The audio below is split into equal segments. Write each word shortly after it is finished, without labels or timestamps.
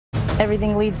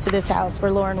Everything leads to this house where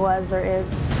Lauren was or is.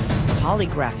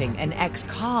 Polygraphing an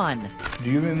ex-con. Do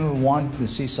you remember wanting to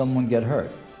see someone get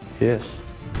hurt? Yes.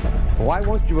 Why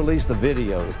won't you release the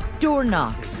videos? Door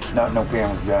knocks. No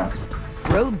cameras, yeah.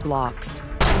 Roadblocks.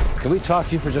 Can we talk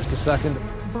to you for just a second?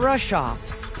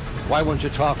 Brush-offs. Why won't you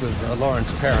talk with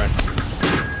Lauren's parents?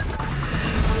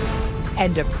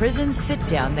 And a prison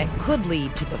sit-down that could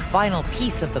lead to the final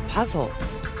piece of the puzzle.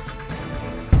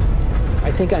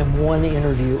 I think I'm one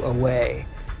interview away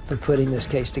from putting this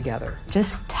case together.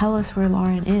 Just tell us where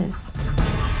Lauren is.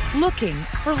 Looking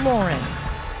for Lauren.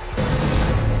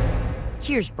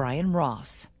 Here's Brian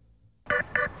Ross.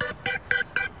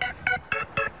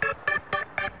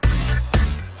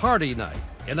 Party night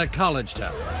in a college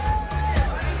town.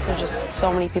 There's just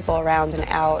so many people around and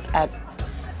out at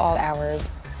all hours.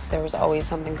 There was always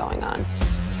something going on.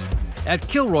 At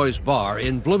Kilroy's Bar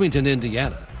in Bloomington,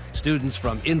 Indiana, students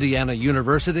from Indiana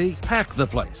University pack the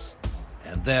place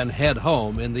and then head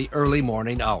home in the early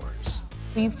morning hours.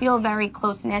 You feel very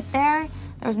close-knit there.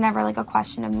 There was never like a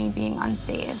question of me being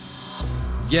unsafe.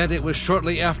 Yet it was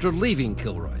shortly after leaving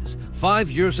Kilroy's, 5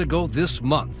 years ago this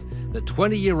month, that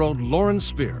 20-year-old Lauren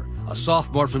Spear, a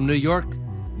sophomore from New York,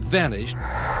 vanished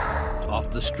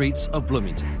off the streets of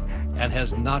Bloomington and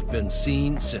has not been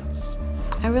seen since.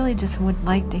 I really just would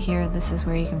like to hear this is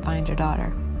where you can find your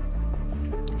daughter.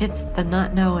 It's the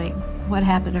not knowing what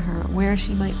happened to her, where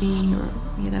she might be, or,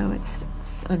 it's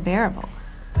unbearable.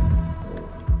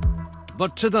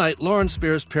 But tonight, Lauren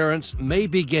Spear's parents may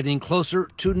be getting closer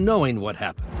to knowing what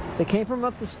happened. They came from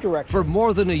up this direction. For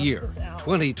more than a year,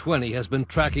 2020 has been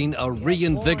tracking a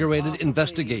reinvigorated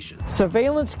investigation.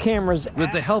 Surveillance cameras.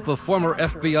 With the help of former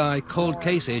FBI cold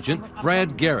case agent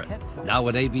Brad Garrett, now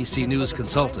an ABC News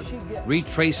consultant,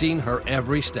 retracing her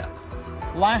every step.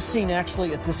 Last seen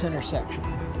actually at this intersection.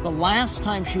 The last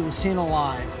time she was seen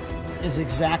alive is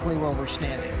exactly where we're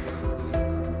standing.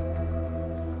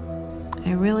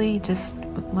 I really just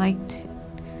would like to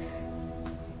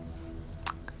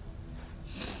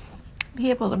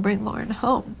be able to bring Lauren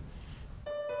home.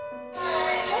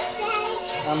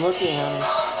 I'm looking, honey.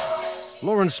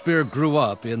 Lauren Spear grew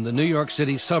up in the New York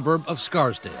City suburb of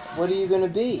Scarsdale. What are you going to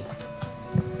be?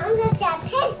 I'm going to be a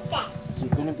princess. You're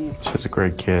going to be... She's a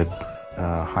great kid,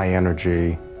 high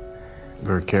energy,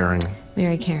 very caring.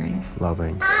 Very caring.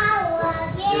 Loving. I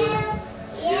love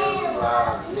you. You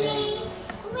love me.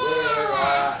 We're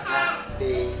a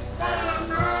happy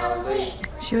family.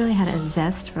 She really had a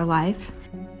zest for life.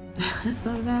 I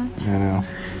love that. I know.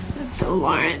 That's so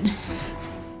Lauren.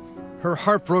 Her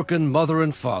heartbroken mother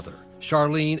and father,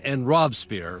 Charlene and Rob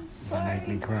Spear, Don't make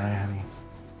me cry, honey.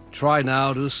 try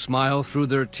now to smile through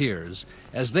their tears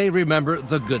as they remember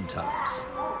the good times.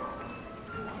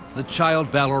 The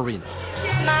child ballerina.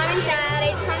 Mom and Dad,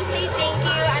 I just want to say thank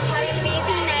you. I'm having an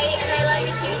amazing night, and I love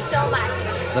you too so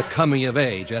much. The coming of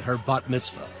age at her bat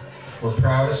mitzvah. We're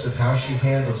proudest of how she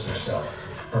handles herself,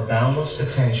 her boundless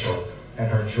potential, and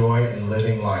her joy in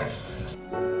living life.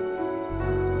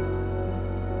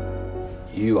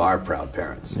 You are proud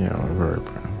parents. Yeah, we're very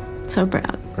proud. So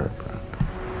proud. Very proud.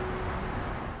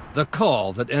 The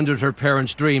call that ended her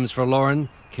parents' dreams for Lauren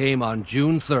came on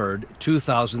June 3rd,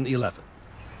 2011.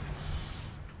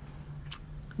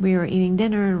 We were eating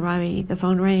dinner and Robbie, the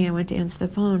phone rang. I went to answer the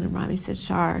phone and Robbie said,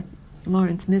 Char,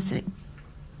 Lauren's missing.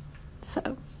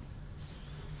 So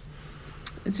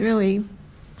it's really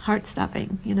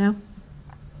heart-stopping,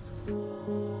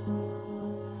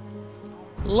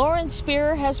 Lauren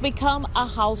Spear has become a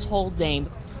household name.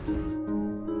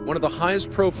 One of the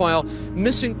highest profile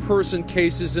missing person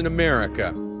cases in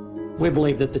America. We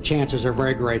believe that the chances are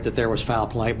very great that there was foul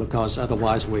play, because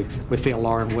otherwise we feel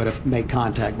Lauren would have made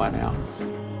contact by now.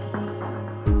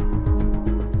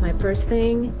 My first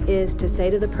thing is to say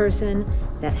to the person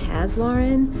that has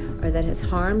Lauren or that has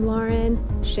harmed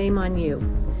Lauren, shame on you.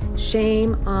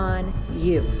 Shame on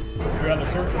you. You're on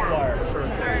the search or flyer?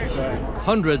 Search. Okay.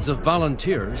 Hundreds of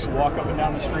volunteers Walk up and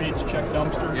down the streets, check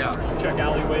dumpsters, check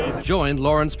alleyways. joined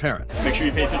Lauren's parents, Make sure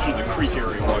you pay attention to the creek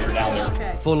area while you're down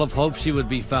there. full of hope she would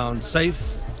be found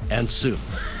safe and soon.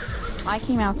 I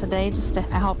came out today just to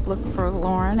help look for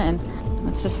Lauren, and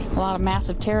it's just a lot of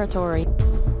massive territory.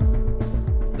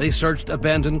 They searched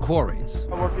abandoned quarries,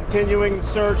 We're continuing the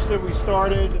search that we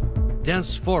started.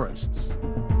 dense forests,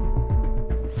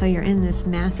 So you're in this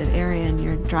massive area and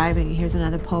you're driving, here's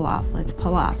another pull off, let's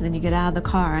pull off. And then you get out of the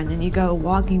car and then you go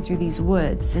walking through these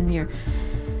woods and you're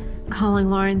calling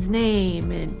Lauren's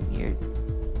name and you're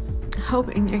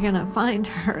hoping you're gonna find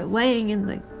her laying in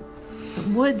the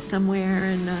woods somewhere,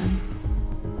 and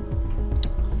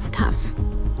it's tough,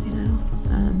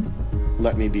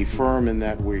 Let me be firm in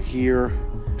that we're here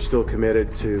still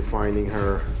committed to finding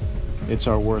her. It's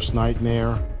our worst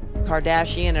nightmare.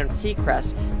 Kardashian and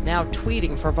Seacrest now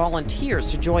tweeting for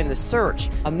volunteers to join the search.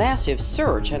 A massive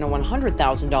search and a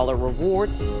 $100,000 reward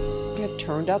have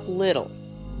turned up little.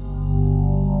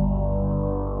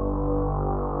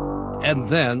 And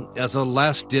then, as a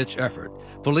last-ditch effort,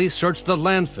 police searched the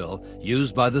landfill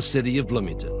used by the city of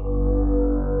Bloomington.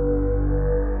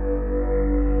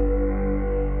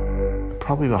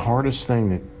 Probably the hardest thing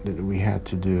that we had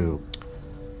to do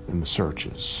in the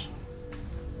searches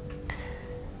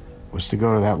was to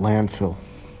go to that landfill.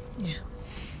 Yeah.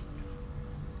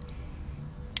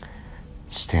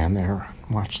 Stand there,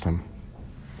 watch them.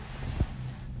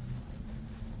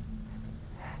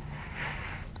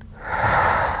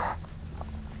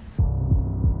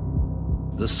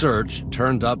 The search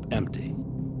turned up empty.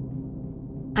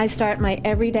 I start my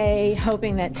every day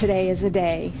hoping that today is the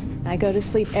day. I go to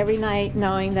sleep every night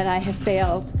knowing that I have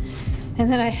failed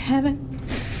and that I haven't.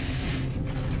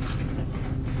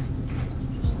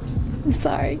 I'm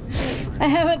sorry. I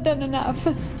haven't done enough.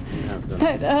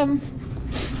 But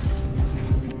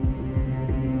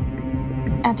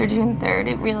after June 3rd,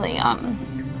 it really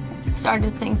started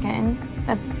to sink in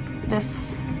that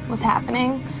this was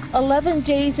happening. 11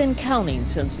 days and counting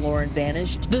since Lauren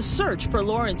vanished. The search for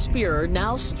Lauren Spear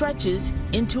now stretches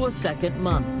into a second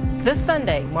month. This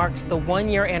Sunday marks the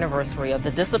one-year anniversary of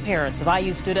the disappearance of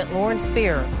IU student Lauren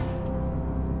Spear.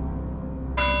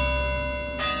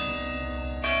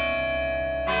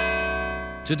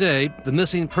 Today, the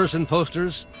missing person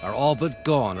posters are all but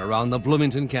gone around the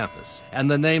Bloomington campus,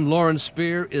 and the name Lauren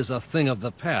Spear is a thing of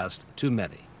the past to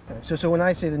many. So when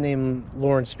I say the name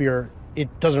Lauren Spear,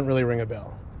 it doesn't really ring a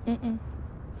bell. Mm-mm.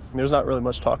 There's not really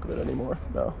much talk of it anymore,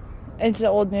 no. It's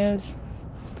old news.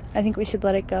 I think we should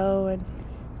let it go and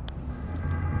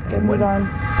move on.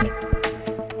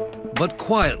 But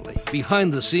quietly,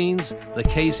 behind the scenes, the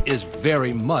case is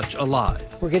very much alive.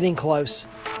 We're getting close.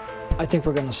 I think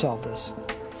we're going to solve this.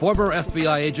 Former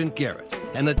FBI agent Garrett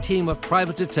and a team of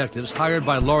private detectives hired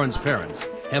by Lauren's parents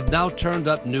have now turned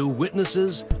up new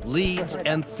witnesses, leads,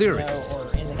 and theories.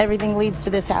 Everything leads to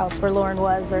this house where Lauren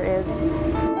was or is.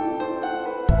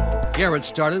 Garrett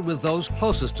started with those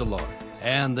closest to Lauren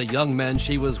and the young men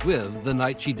she was with the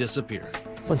night she disappeared.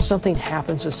 When something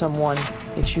happens to someone,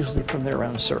 it's usually from their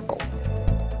own circle.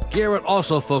 Garrett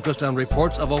also focused on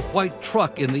reports of a white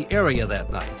truck in the area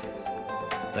that night.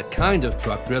 The kind of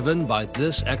truck driven by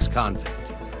this ex-convict.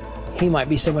 He might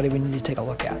be somebody we need to take a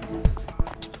look at.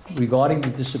 Regarding the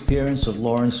disappearance of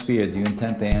Lauren Spear, do you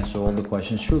intend to answer all the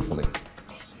questions truthfully?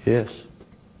 Yes.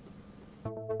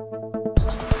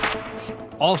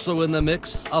 Also in the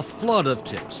mix, a flood of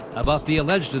tips about the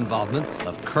alleged involvement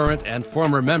of current and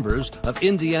former members of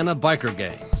Indiana biker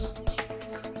gangs.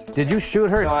 Did you shoot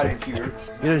her? No, I didn't shoot her.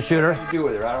 You didn't shoot her? What did you do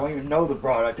with her? I don't even know the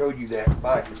broad. I told you that.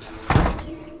 Bikers.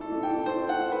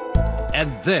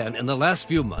 And then, in the last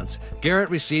few months, Garrett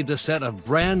received a set of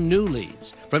brand new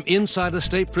leads from inside a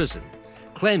state prison,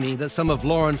 claiming that some of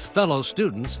Lauren's fellow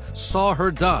students saw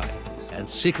her die and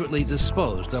secretly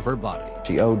disposed of her body.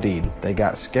 She OD'd. They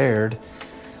got scared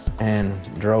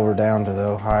and drove her down to the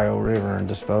Ohio River and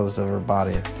disposed of her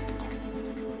body.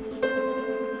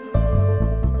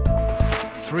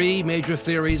 3 major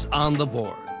theories on the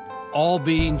board, all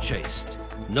being chased.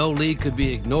 No lead could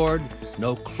be ignored,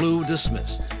 no clue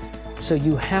dismissed. So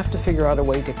you have to figure out a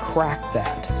way to crack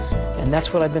that. And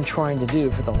that's what I've been trying to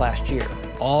do for the last year.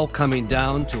 All coming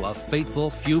down to a fateful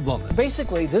few moments.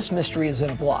 Basically, this mystery is in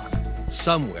a block.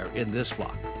 Somewhere in this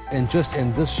block. And just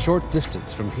in this short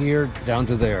distance from here down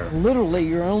to there. Literally,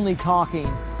 you're only talking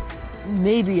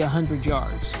maybe 100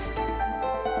 yards.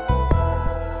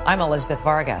 I'm Elizabeth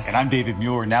Vargas. And I'm David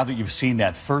Muir. Now that you've seen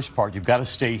that first part, you've got to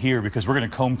stay here because we're going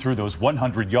to comb through those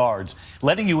 100 yards,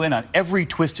 letting you in on every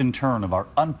twist and turn of our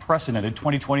unprecedented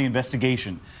 2020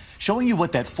 investigation, showing you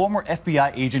what that former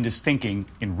FBI agent is thinking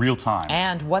in real time.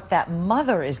 And what that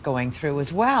mother is going through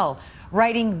as well,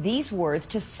 writing these words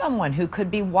to someone who could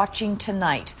be watching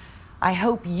tonight. I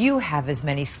hope you have as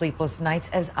many sleepless nights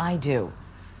as I do.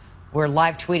 We're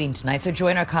live tweeting tonight, so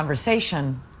join our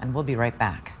conversation, and we'll be right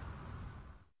back.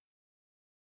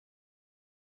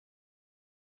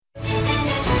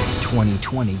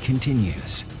 2020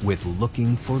 continues with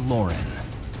Looking for Lauren.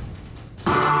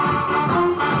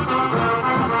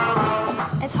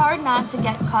 It's hard not to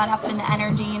get caught up in the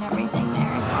energy and everything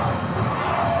there.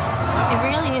 It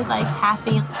really is like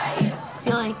happy. I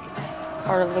feel like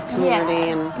part of the community.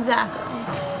 Yeah, and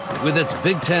exactly. With its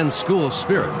Big Ten school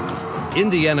spirit,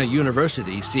 Indiana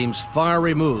University seems far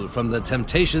removed from the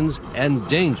temptations and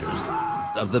dangers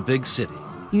of the big city.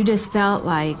 You just felt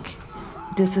like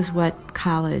this is what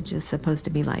college is supposed to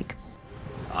be like.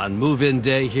 On move-in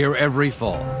day here every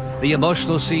fall, the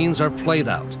emotional scenes are played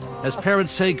out as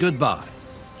parents say goodbye,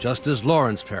 just as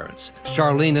Lauren's parents,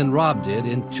 Charlene and Rob, did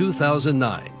in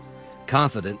 2009,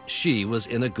 confident she was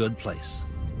in a good place.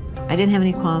 I didn't have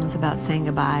any qualms about saying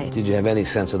goodbye. Did you have any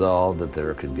sense at all that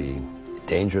there could be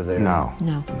danger there? No.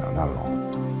 No, not at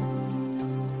all.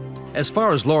 As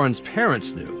far as Lauren's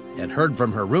parents knew and heard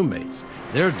from her roommates,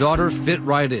 their daughter fit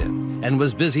right in and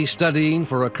was busy studying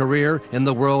for a career in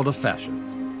the world of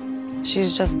fashion.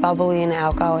 She's just bubbly and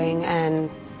outgoing, and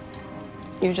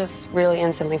you just really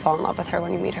instantly fall in love with her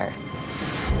when you meet her.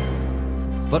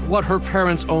 But what her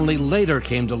parents only later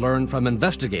came to learn from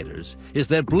investigators is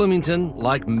that Bloomington,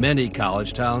 like many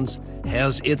college towns,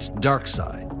 has its dark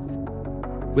side,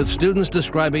 with students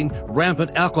describing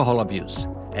rampant alcohol abuse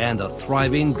and a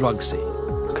thriving drug scene.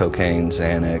 Cocaine,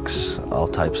 Xanax, all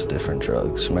types of different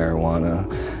drugs,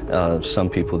 marijuana. Some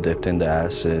people dipped into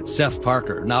acid. Seth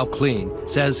Parker, now clean,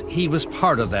 says he was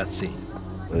part of that scene.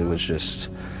 It was just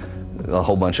a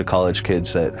whole bunch of college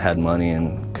kids that had money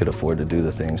and could afford to do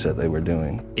the things that they were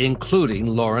doing. Including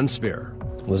Lauren Spear.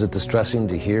 Was it distressing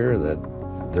to hear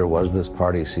that there was this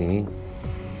party scene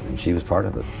and she was part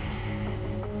of it?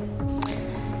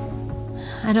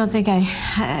 I don't think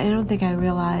I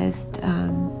realized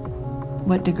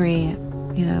what degree,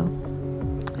 you know,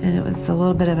 and it was a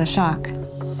little bit of a shock.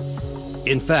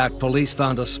 In fact, police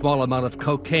found a small amount of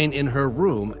cocaine in her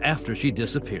room after she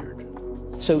disappeared.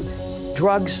 So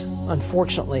drugs,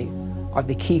 unfortunately, are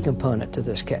the key component to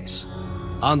this case.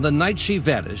 On the night she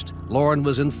vanished, Lauren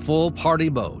was in full party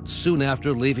mode soon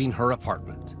after leaving her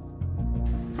apartment.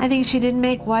 I think she didn't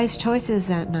make wise choices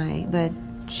that night, but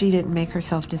she didn't make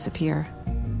herself disappear.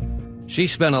 She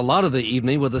spent a lot of the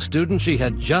evening with a student she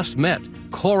had just met,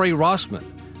 Corey Rossman,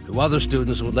 who other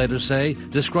students would later say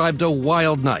described a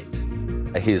wild night.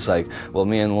 He's like, well,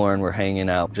 me and Lauren were hanging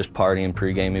out, just partying,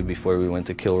 pre-gaming before we went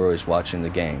to Kilroy's watching the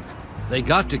game. They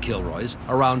got to Kilroy's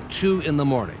around 2 in the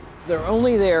morning. They're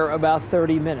only there about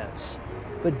 30 minutes,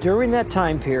 but during that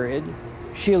time period,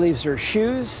 she leaves her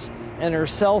shoes and her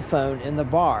cell phone in the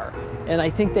bar, and I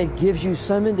think that gives you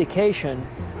some indication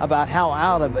about how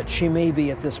out of it she may be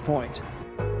at this point.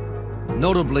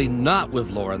 Notably not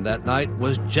with Lauren that night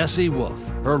was Jesse Wolf,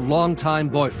 her longtime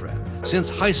boyfriend, since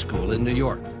high school in New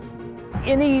York.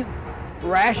 Any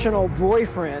rational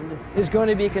boyfriend is going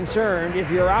to be concerned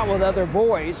if you're out with other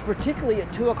boys, particularly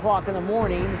at 2 o'clock in the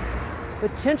morning,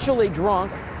 potentially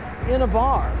drunk in a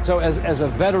bar. So as a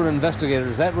veteran investigator,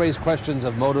 does that raise questions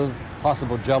of motive,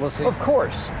 possible jealousy? Of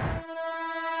course.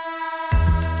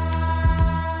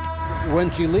 When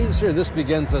she leaves here, this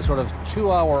begins a sort of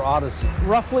 2-hour odyssey.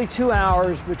 Roughly 2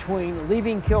 hours between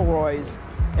leaving Kilroy's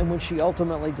and when she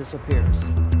ultimately disappears.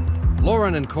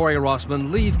 Lauren and Corey Rossman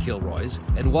leave Kilroy's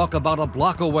and walk about a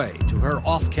block away to her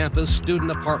off-campus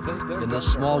student apartment in the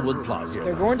Smallwood Plaza.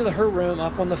 They're going to her room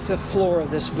up on the 5th floor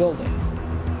of this building,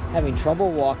 having trouble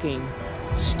walking,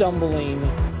 stumbling.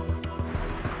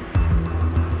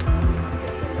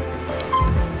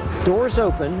 Doors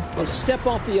open, they step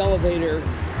off the elevator,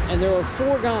 and there are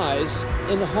 4 guys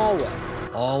in the hallway.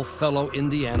 All fellow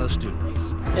Indiana students.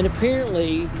 And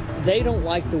apparently, they don't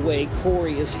like the way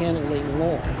Corey is handling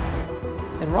Lauren.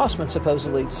 And Rossman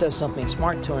supposedly says something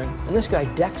smart to him, and this guy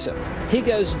decks him. He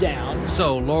goes down.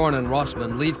 So Lauren and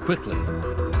Rossman leave quickly.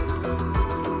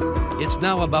 It's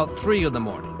now about 3 in the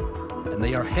morning, and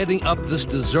they are heading up this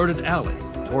deserted alley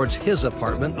towards his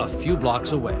apartment a few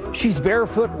blocks away. She's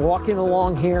barefoot walking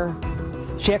along here.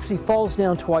 She actually falls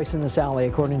down twice in this alley,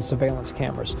 according to surveillance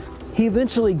cameras. He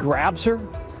eventually grabs her,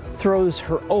 throws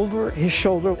her over his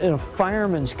shoulder in a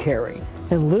fireman's carry,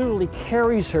 and literally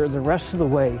carries her the rest of the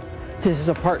way to his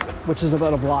apartment, which is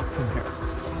about a block from here.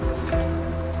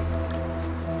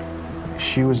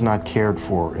 She was not cared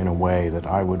for in a way that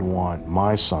I would want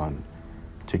my son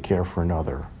to care for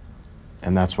another.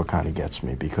 And that's what kind of gets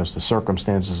me, because the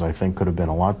circumstances, I think, could have been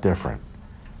a lot different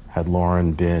had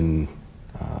Lauren been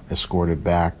escorted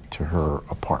back to her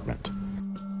apartment.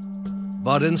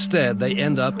 But instead, they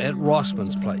end up at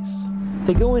Rossman's place.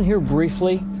 They go in here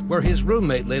briefly. Where his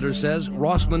roommate later says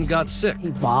Rossman got sick. He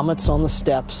vomits on the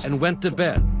steps. And went to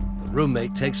bed. The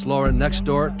roommate takes Lauren next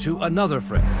door to another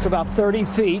friend. It's about 30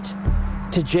 feet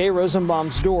to Jay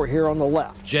Rosenbaum's door here on the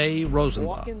left. Jay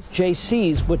Rosenbaum. Jay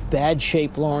sees what bad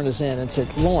shape Lauren is in and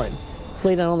said, Lauren,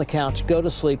 lay down on the couch, go to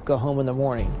sleep, go home in the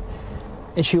morning.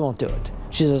 And she won't do it.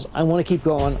 She says, I want to keep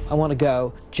going, I want to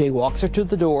go. Jay walks her to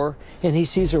the door, and he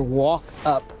sees her walk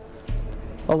up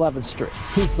 11th Street.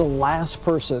 He's the last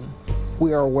person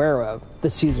we are aware of that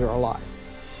sees her alive.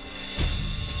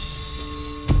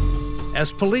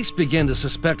 As police begin to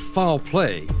suspect foul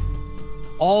play,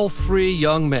 all three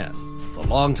young men, the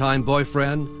longtime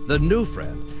boyfriend, the new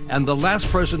friend, and the last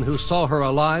person who saw her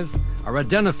alive, are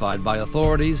identified by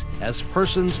authorities as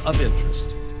persons of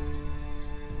interest.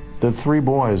 The three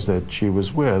boys that she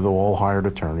was with all hired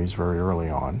attorneys very early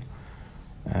on,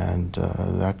 and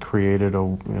that created a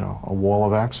wall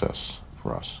of access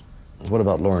for us. What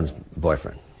about Lauren's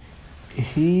boyfriend?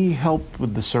 He helped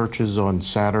with the searches on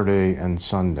Saturday and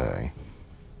Sunday,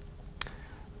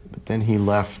 but then he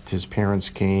left. His parents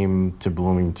came to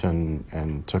Bloomington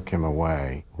and took him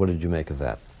away. What did you make of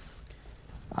that?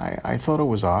 I thought it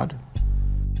was odd.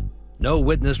 No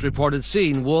witness reported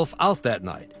seeing Wolf out that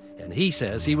night, and he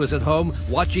says he was at home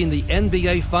watching the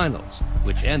NBA Finals,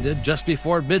 which ended just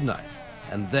before midnight.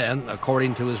 And then,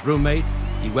 according to his roommate,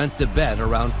 he went to bed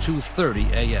around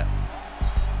 2:30 a.m.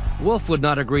 Wolf would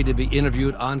not agree to be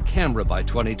interviewed on camera by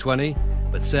 2020,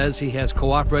 but says he has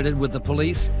cooperated with the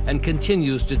police and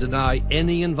continues to deny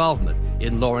any involvement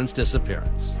in Lauren's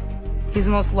disappearance. He's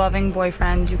the most loving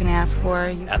boyfriend you can ask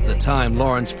for. At the time,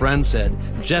 Lauren's friend said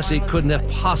Jesse couldn't have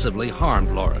possibly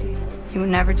harmed Lauren. He would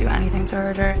never do anything to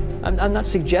hurt her. I'm not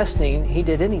suggesting he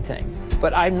did anything,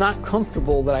 but I'm not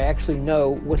comfortable that I actually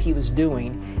know what he was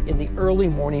doing in the early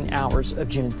morning hours of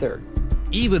June 3rd.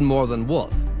 Even more than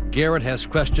Wolf, Garrett has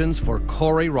questions for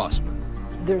Corey Rossman.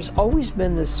 There's always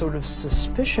been this sort of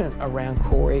suspicion around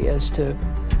Corey as to,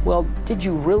 well, did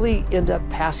you really end up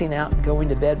passing out and going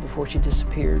to bed before she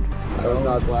disappeared? I was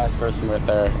not the last person with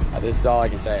her. This is all I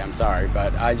can say. I'm sorry,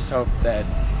 but I just hope that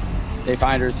they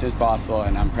find her as soon as possible,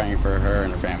 and I'm praying for her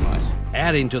and her family.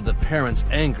 Adding to the parents'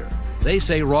 anger, they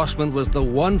say Rossman was the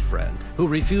one friend who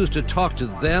refused to talk to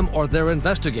them or their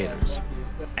investigators.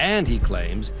 And he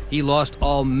claims he lost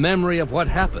all memory of what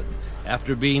happened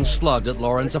after being slugged at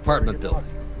Lauren's apartment building.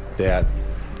 That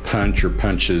punch or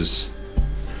punches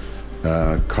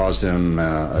caused him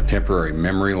a temporary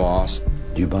memory loss.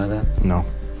 Do you buy that? No,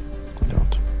 I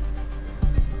don't.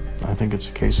 I think it's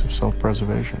a case of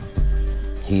self-preservation.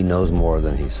 He knows more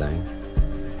than he's saying?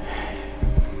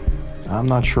 I'm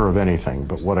not sure of anything,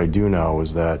 but what I do know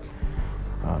is that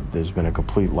there's been a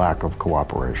complete lack of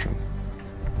cooperation.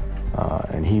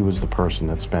 And he was the person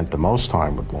that spent the most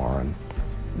time with Lauren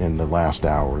in the last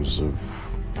hours of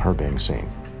her being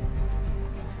seen.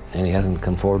 And he hasn't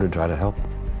come forward to try to help?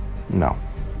 No.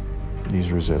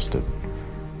 He's resisted.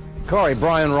 Corey,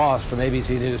 Brian Ross from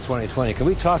ABC News 2020. Can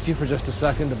we talk to you for just a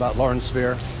second about Lauren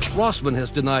Spear? Rossman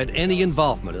has denied any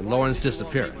involvement in Lauren's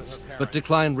disappearance, but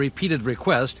declined repeated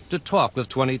requests to talk with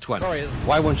 2020. Corey,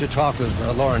 why won't you talk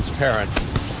with Lauren's parents?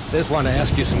 They just want to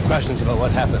ask you some questions about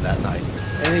what happened that night.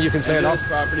 Anything you can say at all?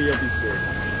 Property of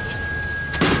NBC.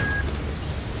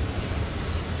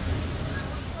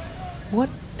 What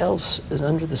else is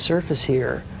under the surface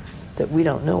here that we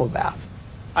don't know about?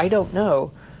 I don't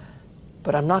know,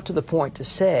 but I'm not to the point to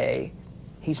say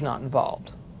he's not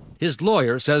involved. His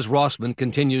lawyer says Rossman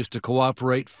continues to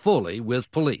cooperate fully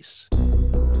with police.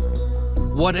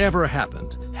 Whatever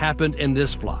happened in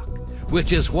this block,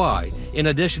 which is why, in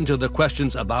addition to the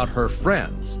questions about her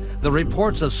friends, the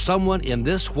reports of someone in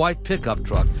this white pickup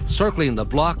truck circling the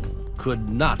block could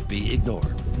not be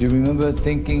ignored. Do you remember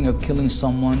thinking of killing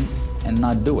someone and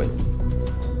not do it?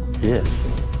 Yes.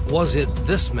 Was it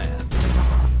this man?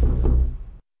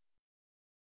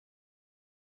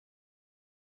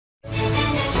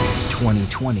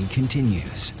 "2020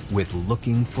 continues with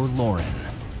Looking for Lauren.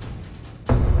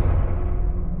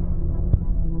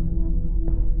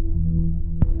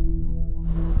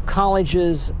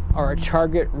 Colleges are a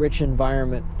target-rich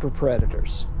environment for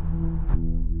predators.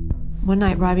 One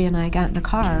night, Robbie and I got in a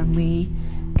car and we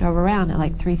drove around at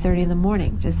like 3:30 in the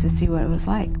morning just to see what it was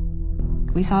like.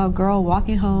 We saw a girl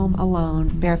walking home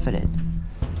alone, barefooted.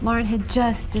 Lauren had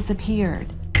just disappeared.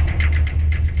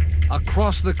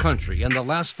 Across the country in the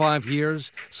last 5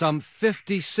 years, some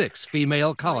 56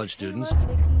 female college students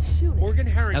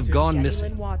have gone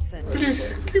missing.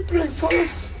 Please keep praying for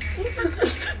us.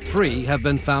 3 have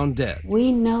been found dead.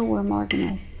 We know where Morgan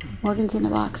is. Morgan's in a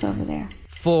box over there.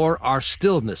 4 are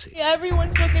still missing,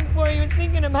 Everyone's looking for you and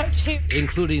thinking about you.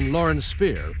 including Lauren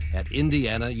Spear at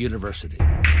Indiana University.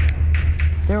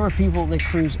 There are people that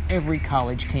cruise every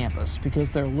college campus because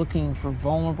they're looking for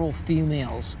vulnerable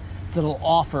females that'll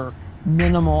offer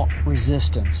minimal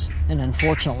resistance. And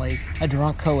unfortunately, a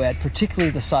drunk co-ed,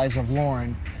 particularly the size of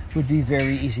Lauren, would be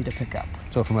very easy to pick up.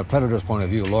 So from a predator's point of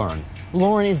view,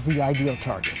 Lauren is the ideal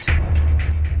target.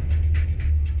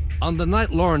 On the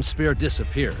night Lauren Spear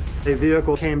disappeared, A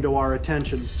vehicle came to our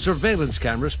attention. surveillance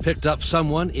cameras picked up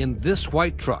someone in this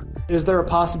white truck. Is there a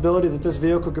possibility that this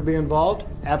vehicle could be involved?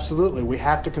 Absolutely. We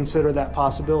have to consider that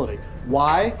possibility.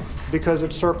 Why? Because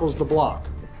it circles the block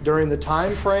during the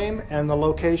time frame and the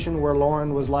location where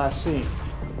Lauren was last seen.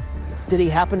 Did he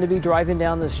happen to be driving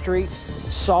down the street,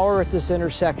 saw her at this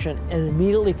intersection, and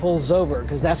immediately pulls over,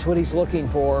 because that's what he's looking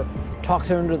for, talks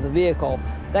her into the vehicle?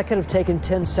 That could have taken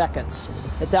 10 seconds.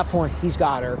 At that point, he's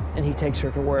got her, and he takes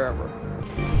her to wherever.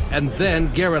 And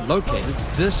then Garrett located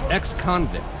this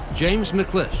ex-convict, James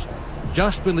McClish,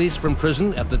 just released from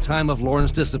prison at the time of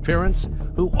Lauren's disappearance,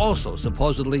 who also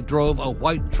supposedly drove a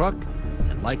white truck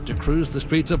and liked to cruise the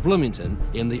streets of Bloomington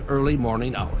in the early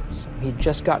morning hours. He'd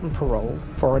just gotten paroled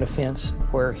for an offense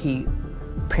where he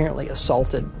apparently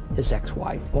assaulted his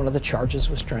ex-wife. One of the charges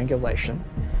was strangulation.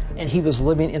 And he was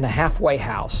living in a halfway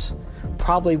house,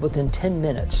 probably within 10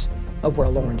 minutes of where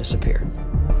Lauren disappeared.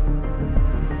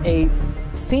 A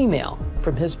female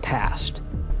from his past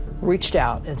reached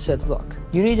out and said, look,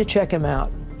 you need to check him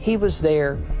out. He was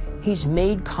there. He's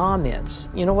made comments.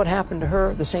 You know what happened to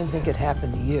her? The same thing could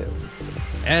happen to you.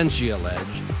 And she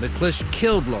alleged McClish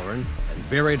killed Lauren and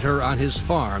buried her on his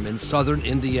farm in southern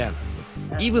Indiana.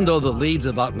 Even though the leads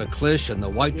about McClish and the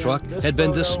white truck had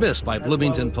been dismissed by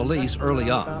Bloomington police early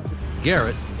on,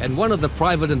 Garrett and one of the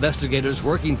private investigators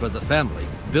working for the family,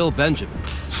 Bill Benjamin,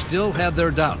 still had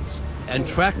their doubts and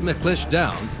tracked McClish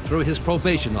down through his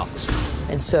probation officer.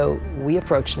 And so we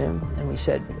approached him and we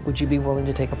said, would you be willing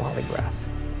to take a polygraph?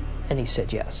 And he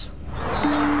said yes.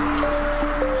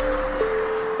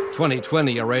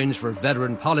 2020 arranged for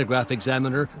veteran polygraph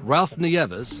examiner Ralph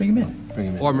Nieves,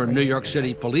 former New York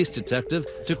City police detective,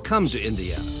 to come to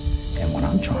Indiana. And what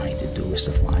I'm trying to do is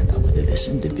to find out whether this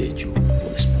individual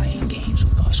is playing games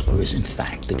with us or is in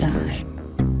fact the guy.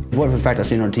 What if in fact I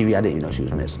seen her on TV, I didn't know she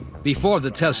was missing. Before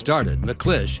the test started,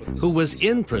 McClish, who was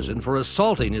in prison for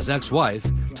assaulting his ex-wife,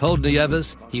 told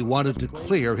Nieves he wanted to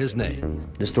clear his name.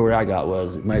 The story I got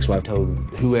was my ex-wife told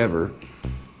whoever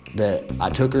that I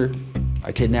took her,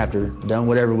 I kidnapped her, done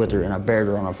whatever with her, and I buried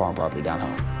her on our farm property down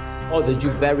home. Oh, did you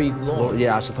bury Lauren?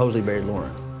 Yeah, I supposedly buried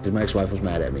Lauren. Because my ex-wife was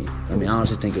mad at me. I mean, I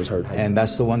honestly think it was her. And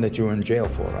that's the one that you were in jail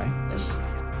for, right? Yes.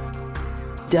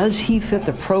 Does he fit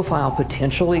the profile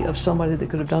potentially of somebody that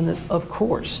could have done this? Of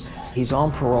course. He's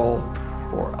on parole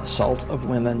for assault of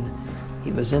women.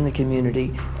 He was in the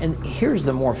community. And here's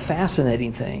the more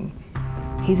fascinating thing.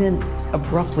 He then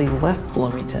abruptly left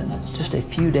Bloomington just a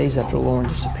few days after Lauren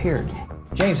disappeared.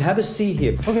 James, have a seat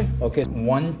here. Okay. Okay,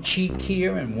 one cheek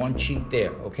here and one cheek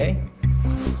there, okay?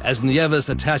 As Nieves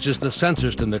attaches the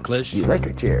sensors to McClish, the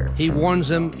electric chair, he warns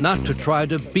him not to try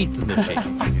to beat the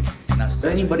machine. So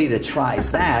anybody that tries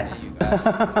that,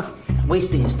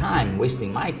 wasting his time,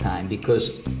 wasting my time,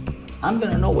 because I'm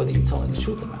going to know whether you're telling the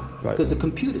truth or not. Because the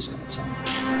computer's going to tell me.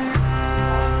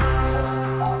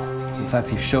 The fact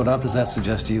he showed up, does that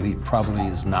suggest to you he probably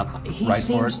is not right for it? He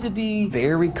seems to be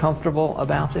very comfortable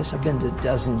about this. I've been to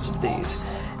dozens of these,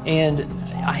 and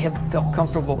I have felt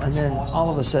comfortable, and then all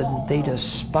of a sudden they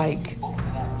just spike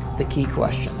the key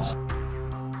questions.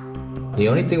 The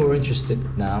only thing we're interested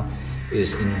in now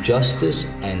is in justice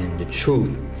and in the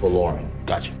truth for Lauren.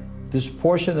 Gotcha. This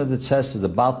portion of the test is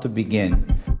about to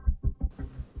begin.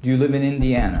 Do you live in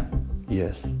Indiana?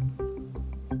 Yes.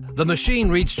 The machine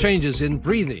reads changes in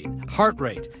breathing, heart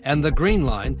rate, and the green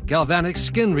line, galvanic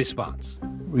skin response.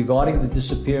 Regarding the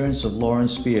disappearance of Lauren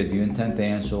Spear, do you intend to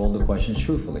answer all the questions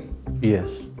truthfully? Yes.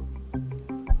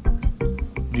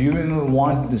 Do you remember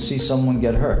wanting to see someone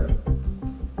get hurt?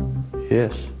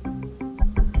 Yes.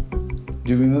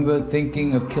 Do you remember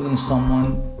thinking of killing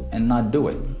someone and not do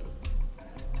it?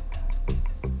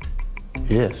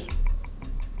 Yes.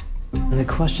 The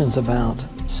questions about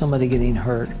somebody getting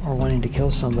hurt or wanting to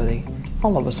kill somebody,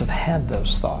 all of us have had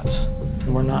those thoughts.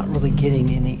 And we're not really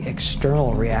getting any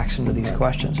external reaction to these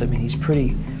questions. I mean, he's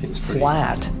pretty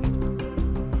flat.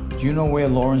 Do you know where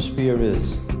Lauren Spear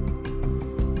is?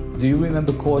 Do you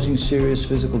remember causing serious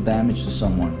physical damage to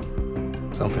someone?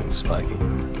 Something's spiky.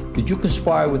 Did you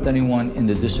conspire with anyone in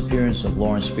the disappearance of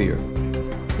Lauren Spear?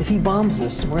 If he bombs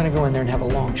this, we're going to go in there and have a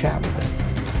long chat with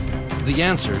him. The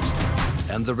answers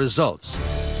and the results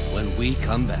when we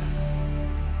come back.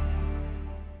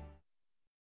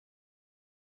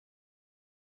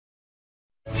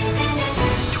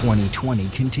 "2020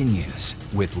 continues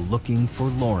with Looking for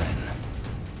Lauren.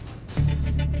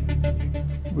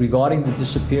 Regarding the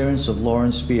disappearance of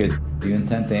Lauren Spear, do you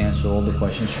intend to answer all the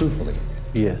questions truthfully?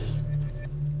 Yes.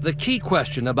 The key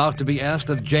question about to be asked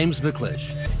of James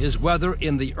McClish is whether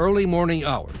in the early morning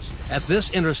hours at this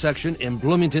intersection in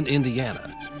Bloomington,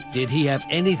 Indiana, did he have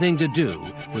anything to do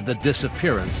with the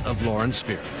disappearance of Lauren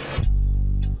Spear?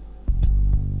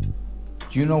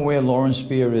 Do you know where Lauren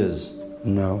Spear is?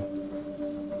 No.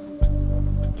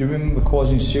 Do you remember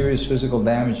causing serious physical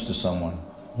damage to someone?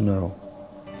 No.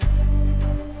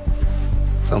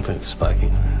 Something's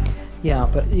spiking. Yeah,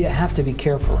 but you have to be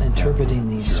careful interpreting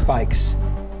these spikes.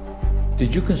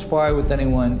 Did you conspire with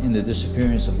anyone in the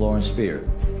disappearance of Lauren Spear?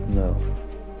 No.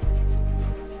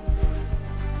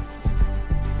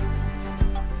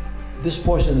 This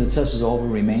portion of the test is over.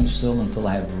 Remain still until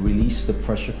I have released the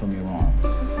pressure from your arm.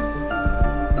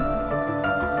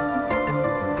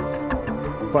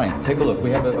 Brian, take a look.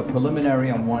 We have a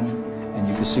preliminary on one, and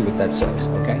you can see what that says,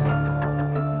 okay?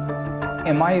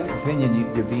 In my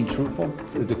opinion, you're being truthful.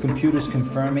 The computer's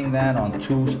confirming that on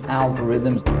two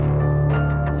algorithms.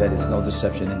 That is no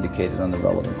deception indicated on the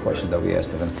relevant questions that we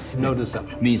asked of him. No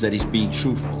deception. Means that he's being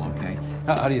truthful, okay?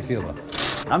 How do you feel about it?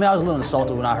 I mean, I was a little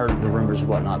insulted when I heard the rumors and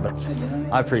whatnot, but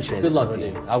I appreciate it. Good luck to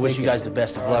you. I wish you guys the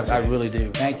best of luck. I really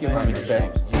do. Thank you. I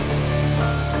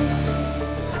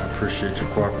appreciate your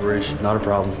cooperation. Not a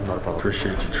problem. Not a problem.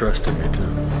 Appreciate you trusting me too.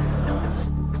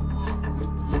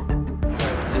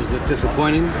 Is it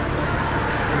disappointing?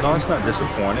 No, it's not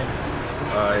disappointing.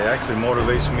 It actually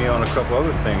motivates me on a couple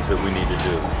other things that we need to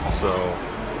do. So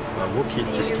we'll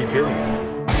just keep hitting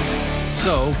it.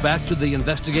 So back to the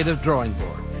investigative drawing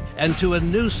board and to a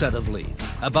new set of leads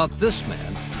about this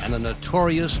man and a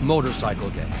notorious motorcycle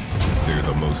gang. They're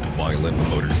the most violent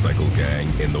motorcycle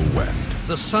gang in the West.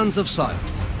 The Sons of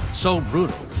Silence. So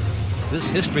brutal. This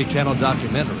History Channel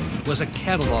documentary was a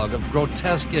catalog of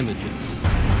grotesque images.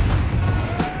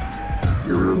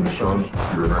 You're in the Sons,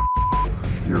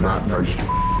 you're not nice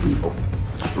to people.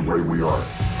 It's the way we are.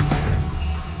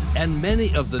 And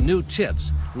many of the new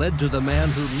tips led to the man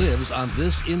who lives on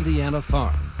this Indiana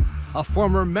farm. A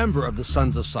former member of the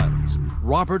Sons of Silence,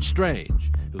 Robert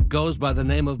Strange, who goes by the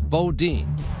name of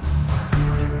Bodine.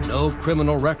 No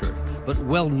criminal record, but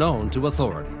well known to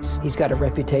authorities. He's got a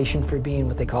reputation for being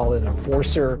what they call an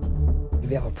enforcer. If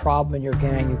you have a problem in your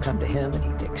gang, you come to him and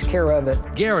he takes care of it.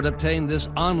 Garrett obtained this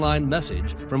online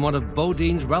message from one of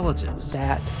Bodine's relatives.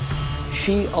 That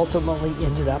she ultimately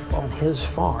ended up on his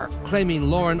farm. Claiming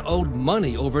Lauren owed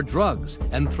money over drugs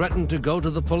and threatened to go to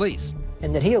the police.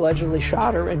 And that he allegedly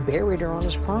shot her and buried her on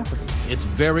his property. It's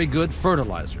very good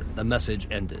fertilizer, the message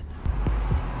ended.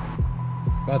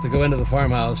 About to go into the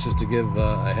farmhouse just to give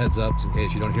a heads up in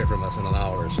case you don't hear from us in an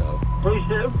hour or so. Please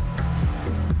do.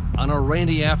 On a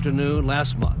rainy afternoon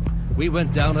last month, we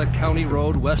went down a county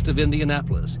road west of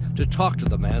Indianapolis to talk to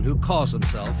the man who calls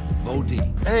himself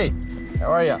Bodine. Hey,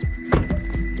 how are you?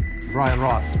 Brian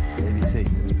Ross, NBC.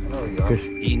 Hello, y'all.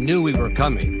 He knew we were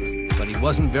coming, but he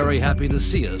wasn't very happy to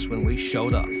see us when we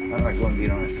showed up. I'm not going to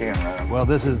get on the camera. Well,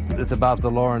 it's about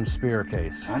the Lauren Spear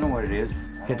case. I know what it is.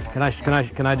 Can I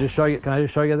just show you? Can I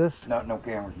just show you this? No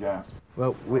cameras, John.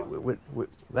 Well,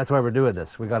 that's why we're doing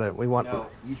this. We want. No,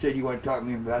 you said you want to talk to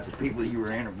me about the people that you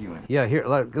were interviewing. Yeah, here.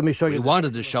 Let me show you. We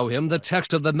wanted to show him the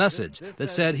text of the message that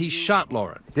said he shot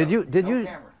Lauren. Did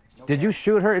you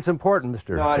shoot her? It's important,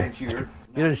 Mr. No, I didn't shoot her.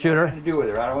 You didn't shoot her? Nothing to do with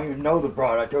her. I don't even know the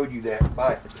broad. I told you that.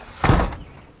 Bye.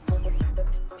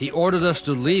 He ordered us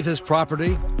to leave his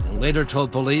property and later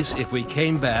told police if we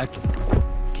came back,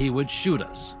 he would shoot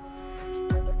us.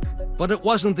 But it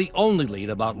wasn't the only lead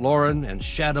about Lauren and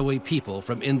shadowy people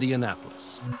from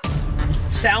Indianapolis.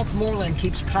 Southmoreland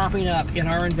keeps popping up in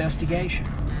our investigation.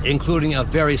 Including a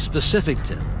very specific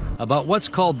tip about what's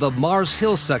called the Mars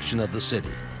Hill section of the city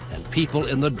and people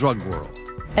in the drug world.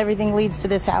 Everything leads to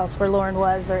this house where Lauren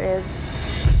was or is.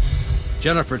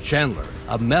 Jennifer Chandler,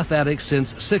 a meth addict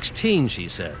since 16, she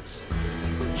says.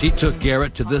 She took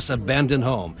Garrett to this abandoned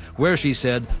home where she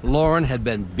said Lauren had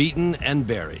been beaten and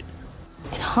buried.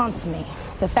 It haunts me.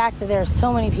 The fact that there are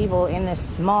so many people in this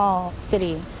small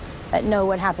city that know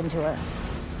what happened to her.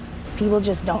 People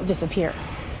just don't disappear.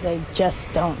 They just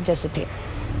don't disappear.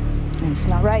 And it's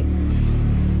not right.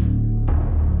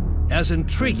 As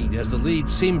intriguing as the lead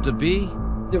seemed to be,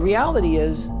 the reality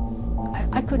is,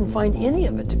 I couldn't find any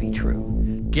of it to be true.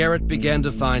 Garrett began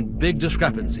to find big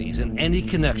discrepancies in any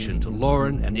connection to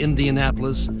Lauren and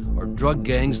Indianapolis or drug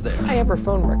gangs there. I have her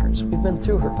phone records. We've been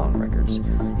through her phone records.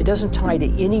 It doesn't tie to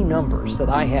any numbers that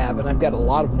I have, and I've got a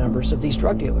lot of numbers of these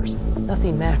drug dealers.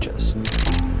 Nothing matches.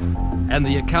 And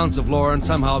the accounts of Lauren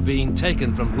somehow being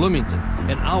taken from Bloomington,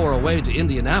 an hour away to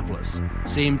Indianapolis,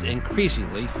 seemed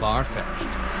increasingly far-fetched.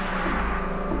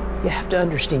 You have to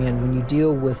understand, when you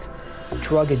deal with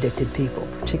drug-addicted people,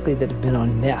 particularly that have been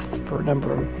on meth for a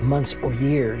number of months or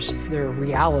years, their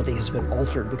reality has been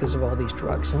altered because of all these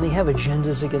drugs. And they have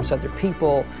agendas against other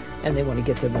people, and they want to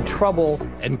get them in trouble.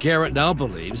 And Garrett now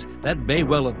believes that may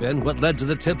well have been what led to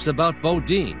the tips about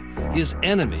Bodine, his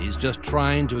enemies just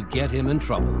trying to get him in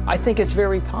trouble. I think it's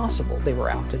very possible they were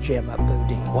out to jam up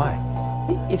Bodine. Why?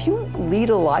 If you lead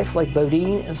a life like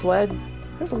Bodine has led,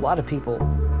 there's a lot of people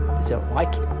that don't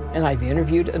like him. And I've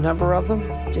interviewed a number of them,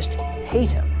 just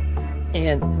hate him.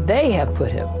 And they have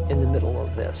put him in the middle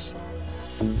of this.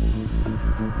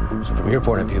 So from your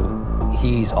point of view,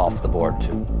 he's off the board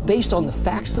too? Based on the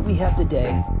facts that we have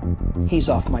today, he's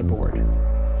off my board.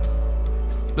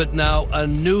 But now a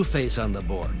new face on the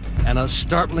board and a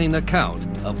startling account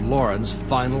of Lauren's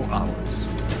final hours.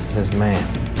 Says, man,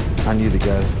 I knew the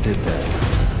guys that did that.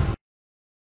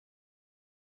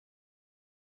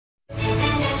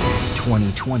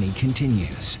 2020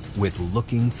 continues with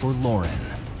Looking for Lauren.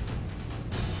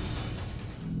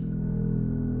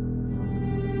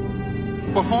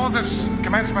 Before this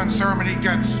commencement ceremony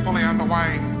gets fully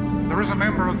underway, there is a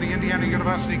member of the Indiana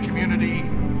University community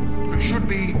who should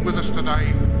be with us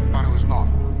today, but who is not.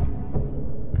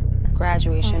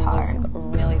 Graduation was a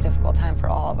really difficult time for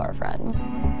all of our friends.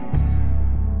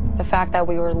 The fact that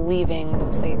we were leaving the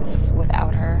place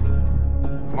without her.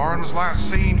 Lauren was last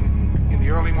seen in the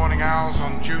early morning hours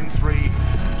on June 3,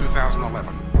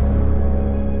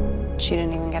 2011. She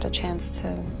didn't even get a chance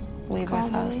to leave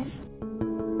with us.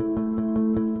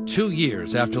 2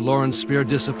 years after Lauren Spear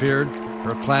disappeared,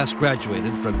 her class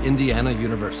graduated from Indiana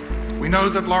University. We know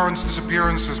that Lauren's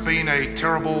disappearance has been a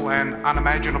terrible and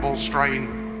unimaginable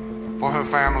strain for her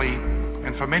family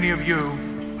and for many of you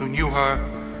who knew her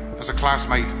as a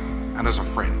classmate and as a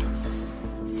friend.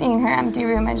 Seeing her empty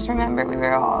room, I just remember we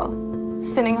were all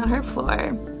sitting on her floor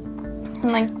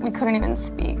and like we couldn't even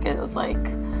speak. It was like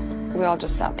we all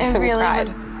just sat there and really cried.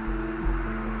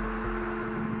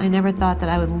 I never thought that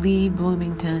I would leave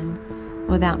Bloomington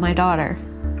without my daughter.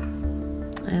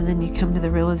 And then you come to the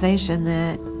realization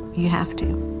that you have to.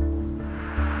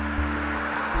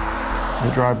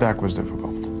 The drive back was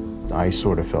difficult. I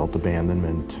sort of felt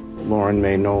abandonment. Lauren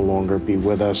may no longer be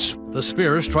with us. The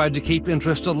Spears tried to keep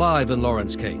interest alive in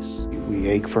Lauren's case. We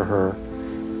ache for her,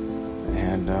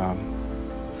 and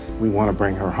we want to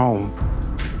bring her home.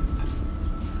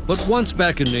 But once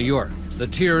back in New York, the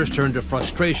tears turned to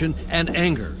frustration and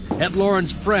anger at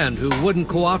Lauren's friend who wouldn't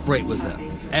cooperate with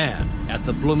them, and at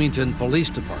the Bloomington Police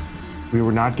Department. We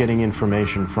were not getting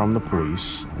information from the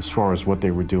police as far as what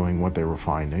they were doing, what they were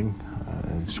finding.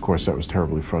 Of course, that was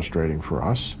terribly frustrating for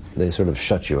us. They sort of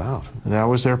shut you out. That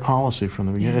was their policy from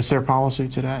the beginning. It's their policy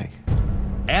today.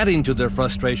 Adding to their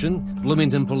frustration,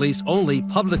 Bloomington police only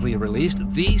publicly released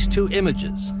these two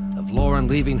images of Lauren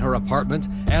leaving her apartment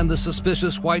and the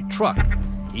suspicious white truck,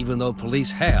 even though police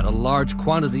had a large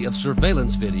quantity of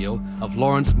surveillance video of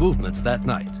Lauren's movements that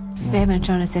night. They haven't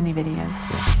shown us any videos.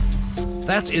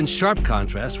 That's in sharp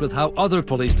contrast with how other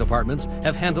police departments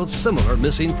have handled similar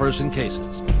missing person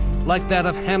cases, like that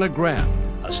of Hannah Graham,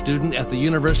 a student at the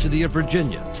University of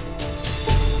Virginia.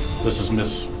 This is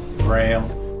Miss Graham.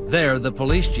 There, the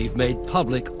police chief made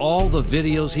public all the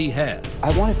videos he had.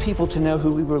 I wanted people to know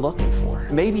who we were looking for.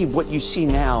 Maybe what you see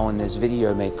now in this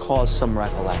video may cause some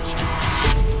recollection.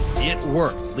 It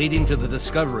worked, leading to the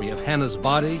discovery of Hannah's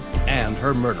body and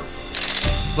her murderer.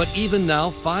 But even now,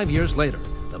 5 years later,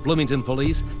 the Bloomington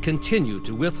police continue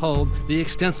to withhold the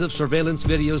extensive surveillance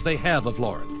videos they have of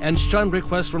Lauren and shun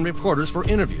requests from reporters for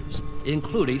interviews,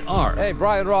 including ours. Hey,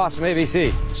 Brian Ross from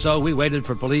ABC. So we waited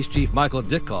for Police Chief Michael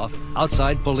Dickoff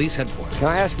outside police headquarters. Can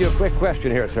I ask you a quick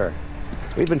question here, sir?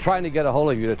 We've been trying to get a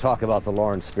hold of you to talk about the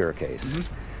Lauren Spear case,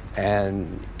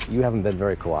 and you haven't been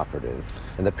very cooperative.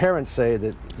 And the parents say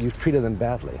that you've treated them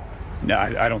badly. No,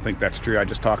 I don't think that's true. I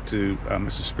just talked to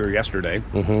Mrs. Spear yesterday.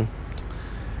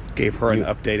 Gave her an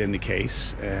update in the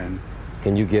case, and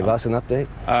can you give us an update?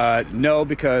 No,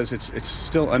 because it's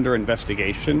still under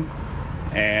investigation,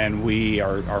 and we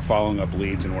are following up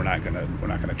leads, and we're not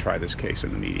gonna try this case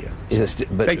in the media.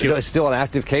 Thank you. It's still an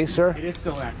active case, sir? It is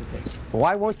still an active case.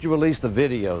 Why won't you release the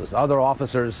videos? Other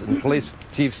officers and police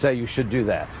chiefs say you should do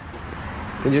that.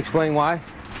 Can you explain why?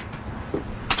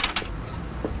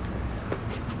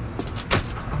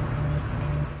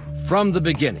 From the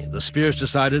beginning, the Spears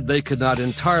decided they could not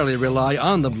entirely rely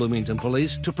on the Bloomington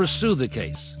police to pursue the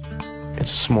case.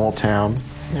 It's a small town,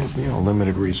 and,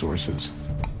 limited resources.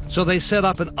 So they set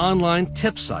up an online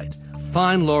tip site,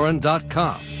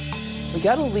 FindLauren.com. We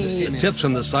got a lead. Tips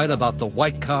from the site about the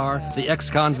white car, the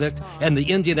ex-convict, and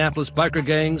the Indianapolis biker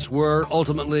gangs were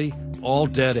ultimately all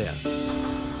dead end.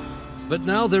 But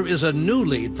now there is a new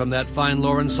lead from that Find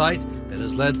Lauren site that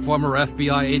has led former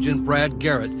FBI agent Brad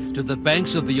Garrett to the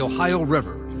banks of the Ohio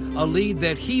River, a lead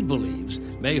that he believes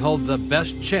may hold the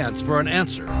best chance for an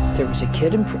answer. There was a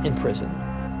kid in prison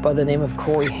by the name of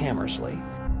Corey Hammersley.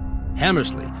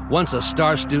 Hammersley, once a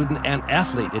star student and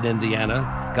athlete in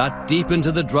Indiana, got deep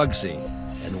into the drug scene,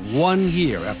 and 1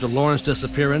 year after Lauren's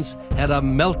disappearance, had a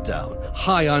meltdown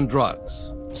high on drugs.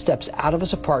 Steps out of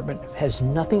his apartment, has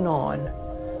nothing on,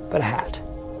 but a hat.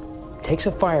 Takes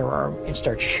a firearm and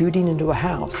starts shooting into a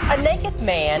house. A naked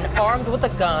man armed with a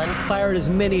gun fired as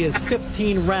many as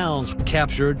 15 rounds.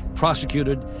 Captured,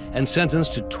 prosecuted, and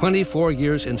sentenced to 24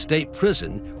 years in state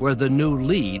prison, where the new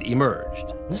lead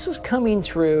emerged. This is coming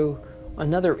through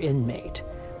another inmate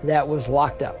that was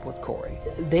locked up with Corey.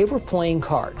 They were playing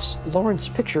cards. Lauren's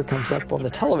picture comes up on the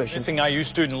television. Missing IU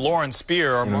student Lauren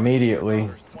Spear. And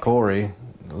immediately, Corey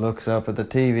looks up at the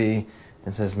TV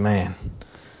and says, "Man,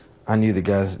 I knew the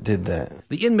guys that did that."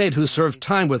 The inmate who served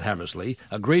time with Hammersley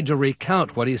agreed to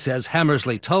recount what he says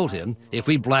Hammersley told him if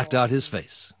we blacked out his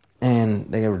face.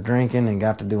 And they were drinking and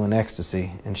got to doing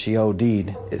ecstasy, and she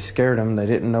OD'd. It scared them. They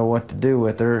didn't know what to do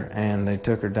with her, and they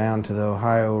took her down to the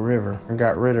Ohio River and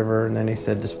got rid of her, and then he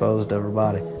said disposed of her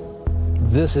body.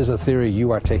 This is a theory you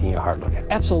are taking a hard look at.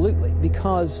 Absolutely,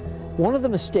 because one of the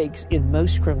mistakes in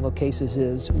most criminal cases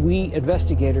is we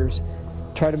investigators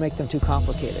try to make them too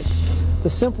complicated. The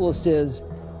simplest is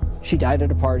she died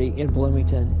at a party in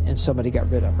Bloomington and somebody got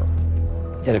rid of her.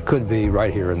 And it could be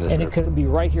right here in this And river. it could be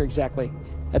right here exactly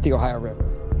at the Ohio River.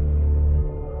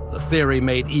 The theory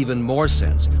made even more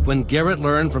sense when Garrett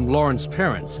learned from Lauren's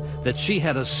parents that she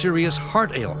had a serious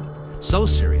heart ailment. So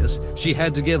serious, she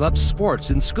had to give up sports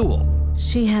in school.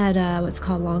 She had what's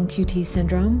called long QT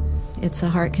syndrome. It's a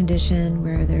heart condition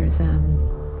where there's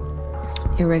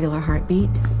irregular heartbeat.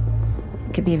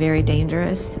 It could be very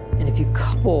dangerous. And if you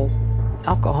couple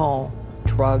alcohol,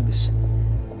 drugs,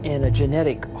 and a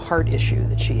genetic heart issue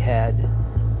that she had,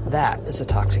 that is a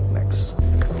toxic mix.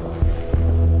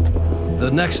 The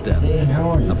next step,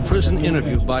 a prison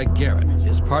interview by Garrett,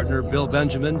 his partner Bill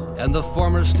Benjamin, and the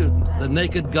former student, the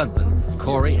naked gunman,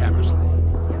 Corey Hammersley.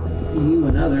 You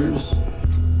and others,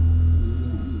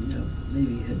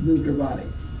 maybe had moved her body.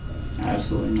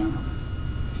 Absolutely not.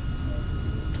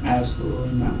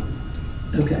 Absolutely not.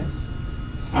 Okay.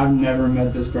 I've never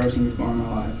met this person before in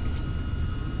my life.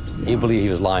 You believe he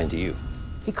was lying to you?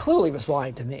 He clearly was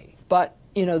lying to me. But,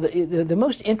 you know, the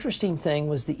most interesting thing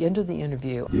was the end of the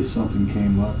interview. If something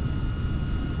came up,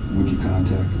 would you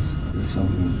contact us? If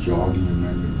something was jogging your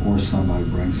memory, or somebody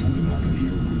brings something up in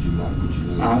here, would you let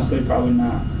us? Honestly, probably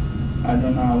not. I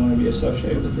don't know I want to be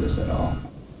associated with this at all.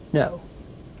 No.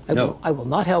 I will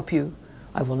not help you.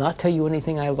 I will not tell you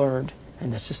anything I learned.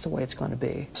 And that's just the way it's going to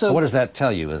be. So what does that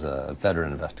tell you as a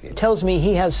veteran investigator? It tells me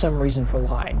he has some reason for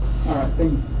lying. All right,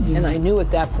 thank you. And I knew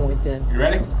at that point then, you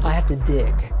ready? I have to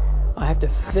dig. I have to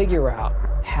figure out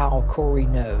how Corey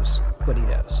knows what he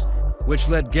knows. Which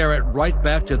led Garrett right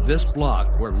back to this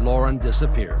block where Lauren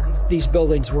disappeared. These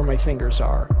buildings where my fingers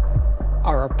are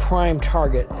a prime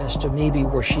target as to maybe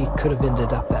where she could have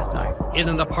ended up that night. In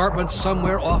an apartment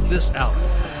somewhere off this alley.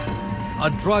 A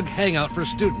drug hangout for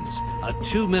students, a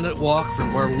 2-minute walk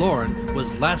from where Lauren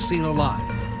was last seen alive.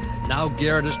 Now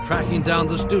Garrett is tracking down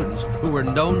the students who were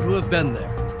known to have been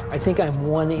there. I think I'm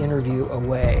one interview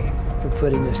away from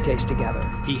putting this case together.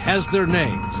 He has their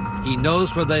names, he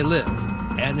knows where they live,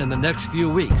 and in the next few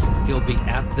weeks, he'll be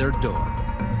at their door.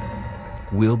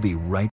 We'll be right